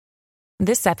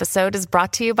This episode is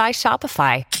brought to you by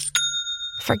Shopify.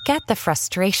 Forget the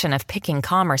frustration of picking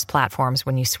commerce platforms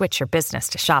when you switch your business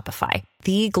to Shopify,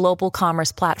 the global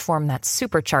commerce platform that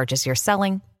supercharges your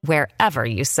selling wherever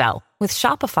you sell. With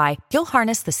Shopify, you'll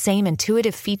harness the same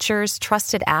intuitive features,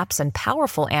 trusted apps, and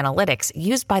powerful analytics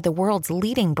used by the world's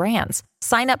leading brands.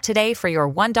 Sign up today for your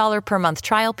 $1 per month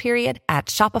trial period at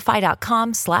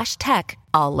shopify.com/tech,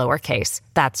 all lowercase.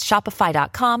 That's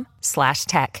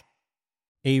shopify.com/tech.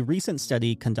 A recent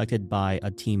study conducted by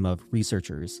a team of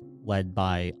researchers led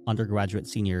by undergraduate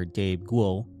senior Dave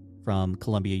Guo from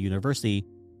Columbia University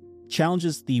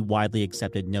challenges the widely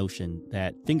accepted notion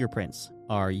that fingerprints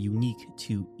are unique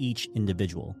to each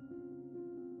individual.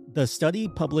 The study,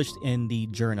 published in the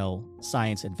journal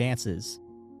Science Advances,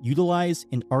 utilized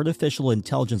an artificial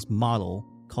intelligence model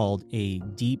called a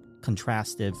deep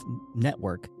contrastive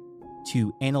network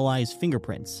to analyze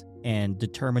fingerprints and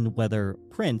determine whether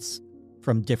prints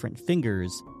from different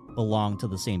fingers belong to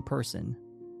the same person.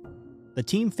 The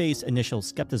team faced initial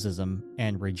skepticism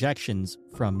and rejections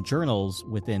from journals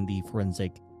within the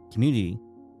forensic community,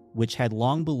 which had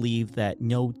long believed that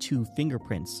no two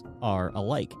fingerprints are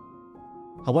alike.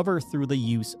 However, through the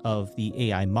use of the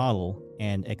AI model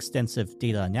and extensive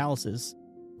data analysis,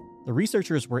 the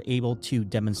researchers were able to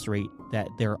demonstrate that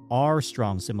there are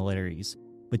strong similarities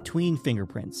between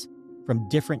fingerprints from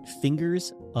different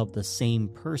fingers of the same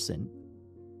person.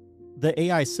 The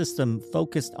AI system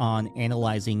focused on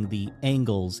analyzing the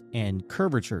angles and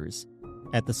curvatures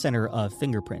at the center of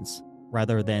fingerprints,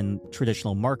 rather than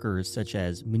traditional markers such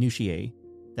as minutiae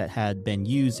that had been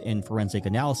used in forensic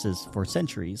analysis for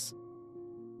centuries.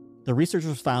 The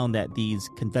researchers found that these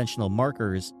conventional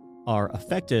markers are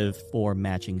effective for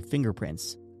matching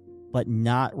fingerprints, but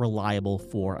not reliable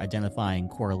for identifying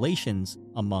correlations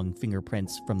among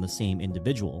fingerprints from the same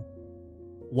individual.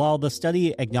 While the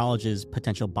study acknowledges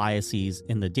potential biases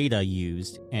in the data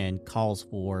used and calls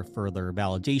for further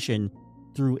validation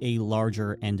through a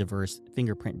larger and diverse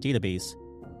fingerprint database,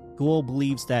 Guo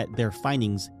believes that their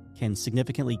findings can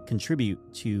significantly contribute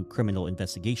to criminal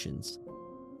investigations.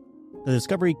 The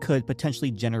discovery could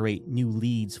potentially generate new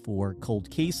leads for cold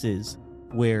cases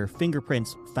where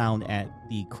fingerprints found at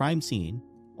the crime scene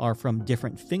are from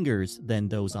different fingers than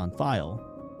those on file.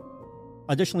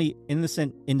 Additionally,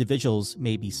 innocent individuals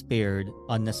may be spared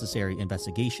unnecessary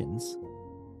investigations.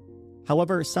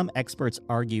 However, some experts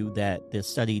argue that this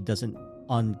study doesn't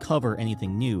uncover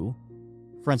anything new.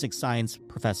 Forensic science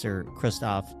professor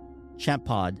Christoph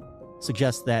Champod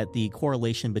suggests that the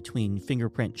correlation between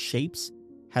fingerprint shapes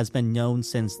has been known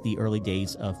since the early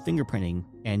days of fingerprinting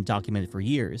and documented for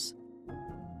years.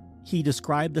 He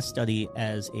described the study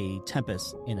as a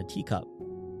tempest in a teacup.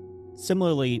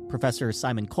 Similarly, Professor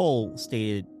Simon Cole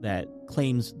stated that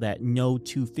claims that no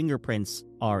two fingerprints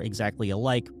are exactly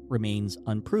alike remains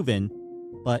unproven,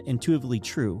 but intuitively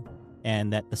true,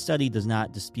 and that the study does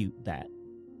not dispute that.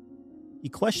 He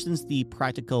questions the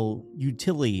practical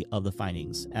utility of the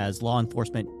findings, as law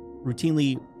enforcement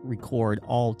routinely record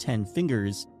all 10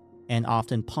 fingers and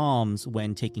often palms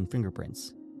when taking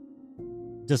fingerprints.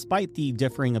 Despite the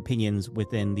differing opinions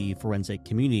within the forensic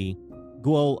community,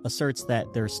 Guo asserts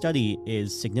that their study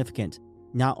is significant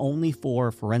not only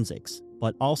for forensics,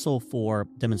 but also for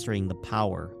demonstrating the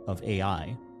power of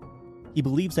AI. He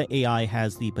believes that AI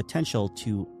has the potential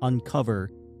to uncover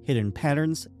hidden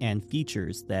patterns and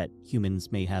features that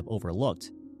humans may have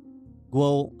overlooked.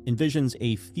 Guo envisions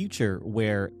a future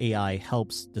where AI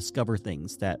helps discover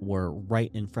things that were right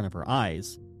in front of our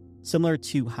eyes, similar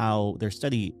to how their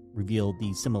study revealed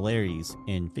the similarities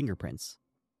in fingerprints.